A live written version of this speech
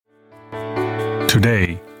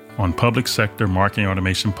Today on Public Sector Marketing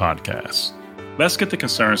Automation Podcast, let's get the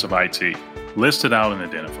concerns of IT listed out and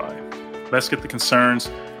identified. Let's get the concerns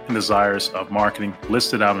and desires of marketing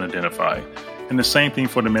listed out and identified. And the same thing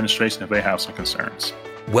for the administration if they have some concerns.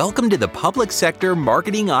 Welcome to the Public Sector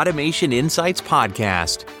Marketing Automation Insights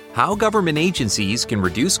Podcast. How government agencies can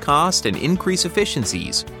reduce cost and increase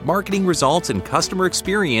efficiencies, marketing results, and customer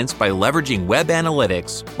experience by leveraging web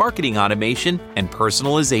analytics, marketing automation, and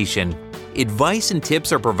personalization. Advice and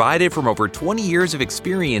tips are provided from over 20 years of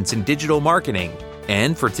experience in digital marketing.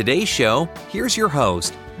 And for today's show, here's your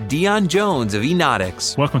host, Dion Jones of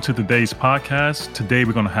Enotix. Welcome to today's podcast. Today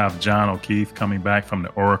we're going to have John O'Keefe coming back from the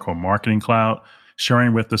Oracle Marketing Cloud,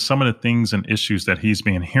 sharing with us some of the things and issues that he's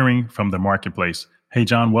been hearing from the marketplace. Hey,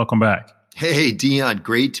 John, welcome back. Hey, Dion,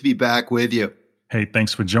 great to be back with you. Hey,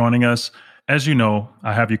 thanks for joining us. As you know,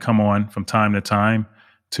 I have you come on from time to time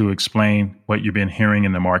to explain what you've been hearing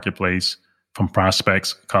in the marketplace from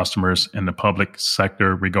prospects, customers, and the public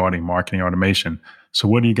sector regarding marketing automation. So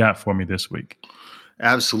what do you got for me this week?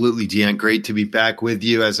 Absolutely, Dion. Great to be back with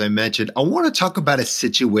you. As I mentioned, I want to talk about a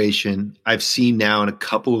situation I've seen now in a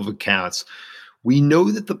couple of accounts. We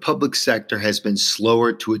know that the public sector has been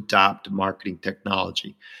slower to adopt marketing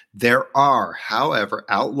technology. There are, however,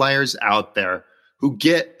 outliers out there who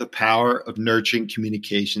get the power of nurturing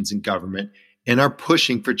communications in government and are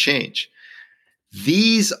pushing for change.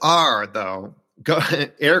 These are, though,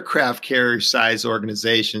 aircraft carrier size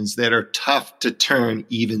organizations that are tough to turn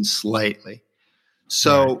even slightly.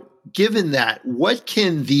 So given that, what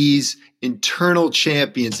can these internal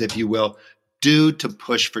champions, if you will, do to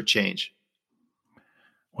push for change?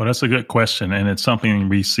 Well, that's a good question. And it's something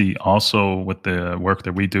we see also with the work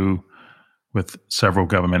that we do with several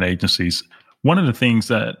government agencies. One of the things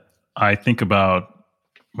that I think about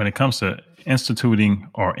when it comes to instituting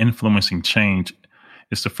or influencing change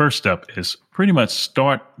is the first step is pretty much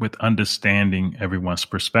start with understanding everyone's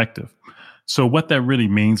perspective. So what that really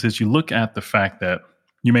means is you look at the fact that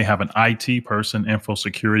you may have an IT person, info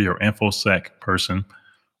security or InfoSec person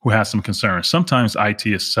who has some concerns. Sometimes IT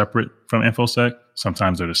is separate from InfoSec.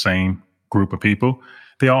 Sometimes they're the same group of people.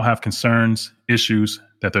 They all have concerns, issues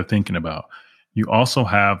that they're thinking about. You also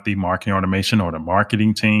have the marketing automation or the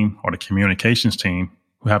marketing team or the communications team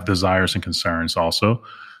who have desires and concerns also.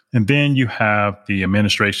 And then you have the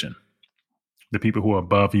administration, the people who are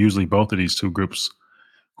above usually both of these two groups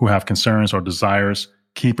who have concerns or desires,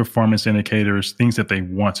 key performance indicators, things that they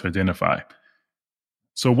want to identify.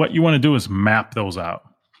 So what you want to do is map those out.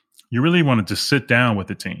 You really want to just sit down with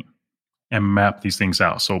the team and map these things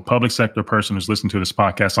out. So public sector person who's listening to this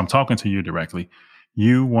podcast, I'm talking to you directly.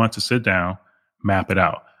 You want to sit down, map it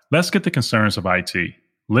out. Let's get the concerns of IT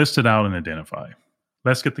listed out and identified.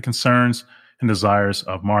 Let's get the concerns and desires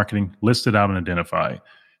of marketing listed out and identified.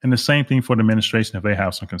 And the same thing for the administration if they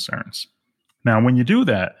have some concerns. Now, when you do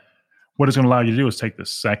that, what it's going to allow you to do is take the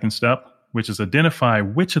second step, which is identify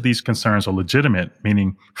which of these concerns are legitimate,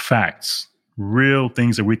 meaning facts, real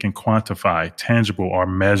things that we can quantify, tangible, or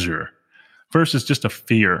measure, versus just a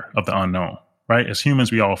fear of the unknown, right? As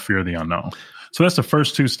humans, we all fear the unknown. So that's the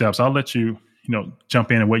first two steps. I'll let you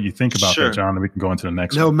jump in and what you think about that, John, and we can go into the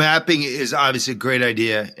next one. Mapping is obviously a great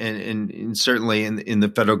idea. And certainly in the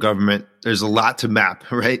federal government, there's a lot to map,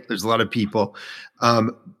 right? There's a lot of people.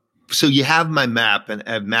 So you have my map and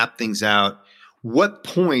I've mapped things out. What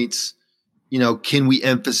points, can we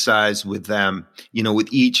emphasize with them,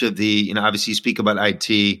 with each of the, obviously you speak about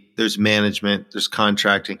IT, there's management, there's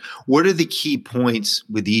contracting. What are the key points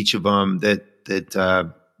with each of them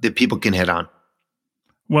that people can hit on?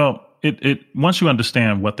 Well, it once you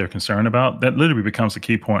understand what they're concerned about, that literally becomes the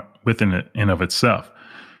key point within it in of itself.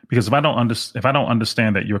 Because if I don't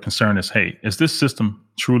understand that your concern is, hey, is this system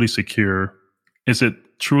truly secure? Is it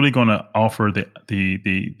truly going to offer the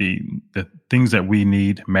things that we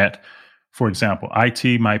need met? For example,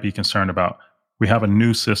 IT might be concerned about, we have a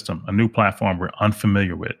new system, a new platform we're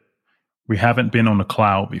unfamiliar with. We haven't been on the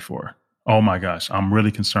cloud before. Oh my gosh, I'm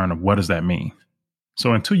really concerned of what does that mean?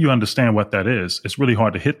 So until you understand what that is, it's really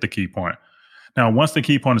hard to hit the key point. Now, once the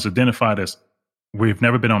key point is identified as we've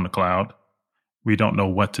never been on the cloud, we don't know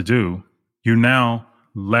what to do, you now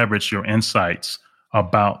leverage your insights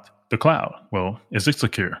about the cloud. Well, is it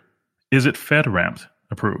secure? Is it FedRAMP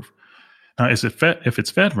approved? Now, if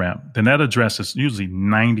it's FedRAMP, then that addresses usually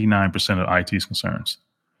 99% of IT's concerns.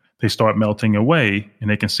 They start melting away and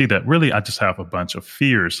they can see that really I just have a bunch of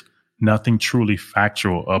fears, nothing truly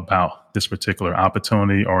factual about this particular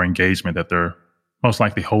opportunity or engagement that they're most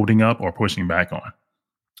likely holding up or pushing back on.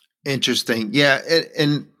 Interesting. Yeah.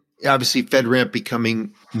 And obviously FedRAMP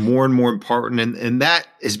becoming more and more important. And that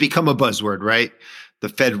has become a buzzword, right? the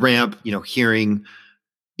FedRAMP, hearing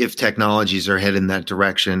if technologies are headed in that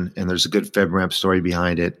direction, and there's a good FedRAMP story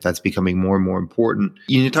behind it, that's becoming more and more important.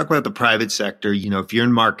 You talk about the private sector, if you're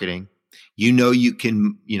in marketing, you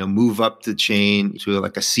can, move up the chain to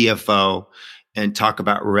like a CFO and talk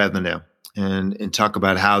about revenue and talk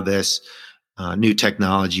about how this new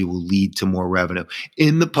technology will lead to more revenue.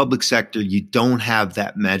 In the public sector, you don't have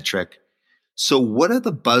that metric. So what are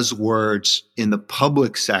the buzzwords in the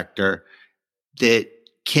public sector that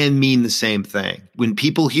can mean the same thing? When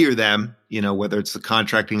people hear them, whether it's the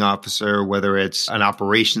contracting officer, whether it's an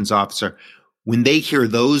operations officer, when they hear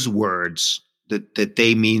those words, that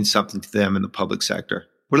they mean something to them in the public sector,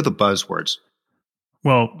 what are the buzzwords?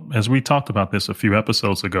 Well, as we talked about this a few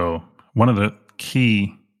episodes ago, one of the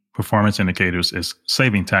key performance indicators is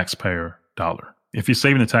saving taxpayer dollar. If you're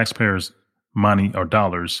saving the taxpayers money or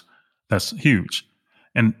dollars, that's huge.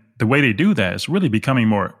 And the way they do that is really becoming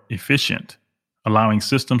more efficient, allowing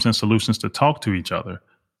systems and solutions to talk to each other,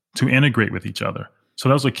 to integrate with each other. So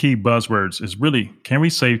those are key buzzwords, is really, can we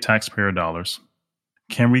save taxpayer dollars?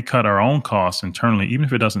 Can we cut our own costs internally, even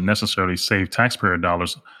if it doesn't necessarily save taxpayer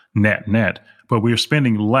dollars net, but we're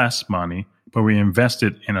spending less money, but we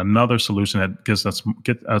invested in another solution that gets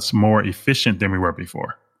us more efficient than we were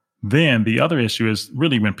before. Then the other issue is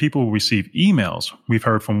really when people receive emails. We've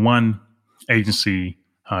heard from one agency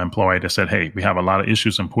employee that said, hey, we have a lot of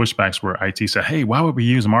issues and pushbacks where IT said, hey, why would we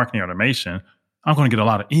use marketing automation? I'm going to get a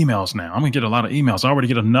lot of emails now. I'm going to get a lot of emails. I already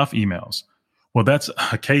get enough emails. Well, that's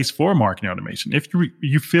a case for marketing automation. If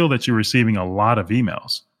you feel that you're receiving a lot of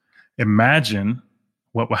emails, imagine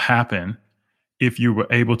what will happen if you were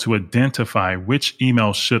able to identify which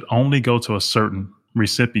emails should only go to a certain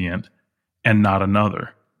recipient and not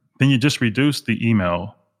another. Then you just reduce the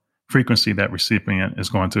email frequency that recipient is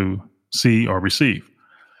going to see or receive.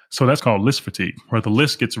 So that's called list fatigue, where the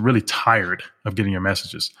list gets really tired of getting your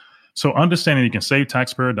messages. So understanding you can save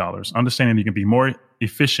taxpayer dollars, understanding you can be more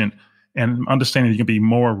efficient, and understanding you can be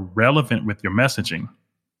more relevant with your messaging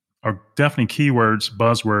are definitely keywords,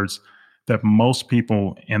 buzzwords that most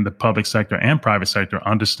people in the public sector and private sector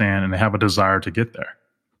understand and they have a desire to get there.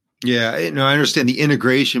 Yeah, I understand the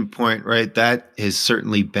integration point, right? That has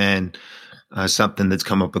certainly been something that's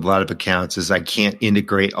come up with a lot of accounts is I can't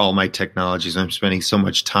integrate all my technologies. I'm spending so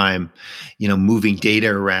much time, moving data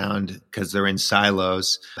around because they're in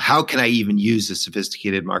silos. How can I even use a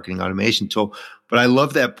sophisticated marketing automation tool? But I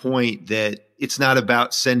love that point that it's not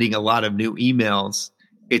about sending a lot of new emails.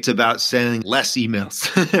 It's about sending less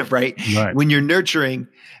emails, right? When you're nurturing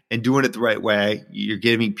and doing it the right way, you're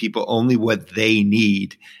giving people only what they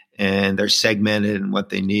need. And they're segmented in what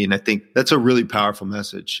they need. And I think that's a really powerful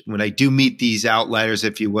message. When I do meet these outliers,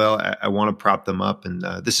 if you will, I want to prop them up. And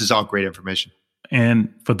this is all great information.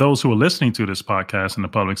 And for those who are listening to this podcast in the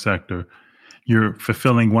public sector, you're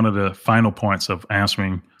fulfilling one of the final points of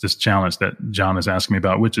answering this challenge that John is asking me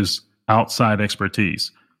about, which is outside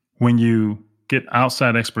expertise. When you get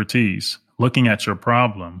outside expertise, looking at your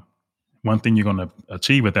problem, one thing you're going to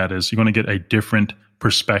achieve with that is you're going to get a different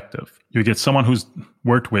perspective. You get someone who's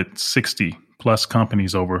worked with 60 plus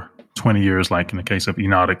companies over 20 years, like in the case of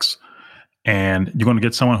Enotics, and you're going to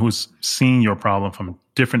get someone who's seen your problem from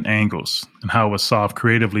different angles and how it was solved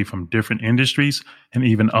creatively from different industries and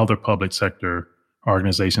even other public sector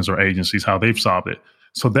organizations or agencies, how they've solved it.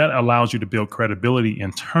 So that allows you to build credibility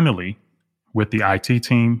internally with the IT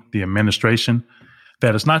team, the administration,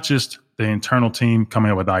 that it's not just the internal team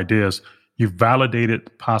coming up with ideas. You've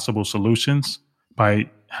validated possible solutions by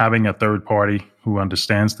having a third party who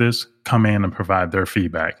understands this come in and provide their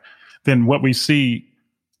feedback. Then what we see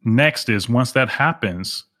next is once that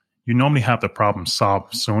happens, you normally have the problem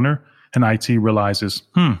solved sooner. And IT realizes,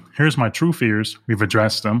 here's my true fears. We've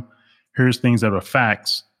addressed them. Here's things that are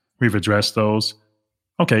facts. We've addressed those.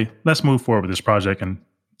 Okay, let's move forward with this project and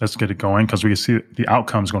let's get it going because we can see the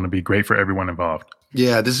outcome is going to be great for everyone involved.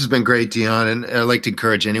 Yeah, this has been great, Dion. And I'd like to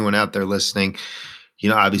encourage anyone out there listening,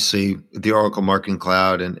 obviously the Oracle Marketing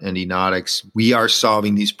Cloud and Enotics, we are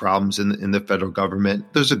solving these problems in the federal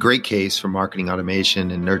government. There's a great case for marketing automation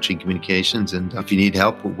and nurturing communications. And if you need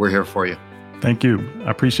help, we're here for you. Thank you.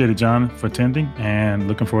 I appreciate it, John, for attending and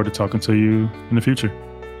looking forward to talking to you in the future.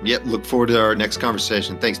 Yep. Look forward to our next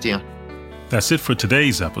conversation. Thanks, Dion. That's it for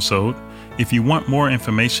today's episode. If you want more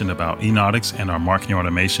information about Enotics and our marketing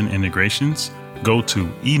automation integrations, go to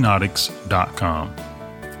enotics.com.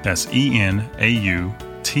 That's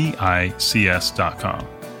ENAUTICS.com.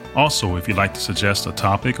 Also, if you'd like to suggest a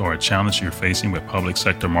topic or a challenge you're facing with public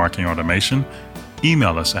sector marketing automation,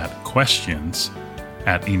 email us at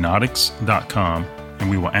questions@enotics.com and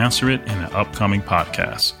we will answer it in an upcoming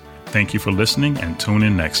podcast. Thank you for listening and tune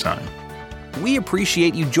in next time. We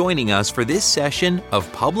appreciate you joining us for this session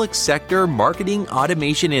of Public Sector Marketing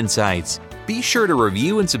Automation Insights. Be sure to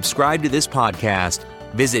review and subscribe to this podcast.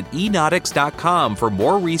 Visit enautics.com for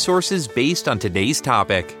more resources based on today's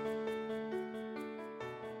topic.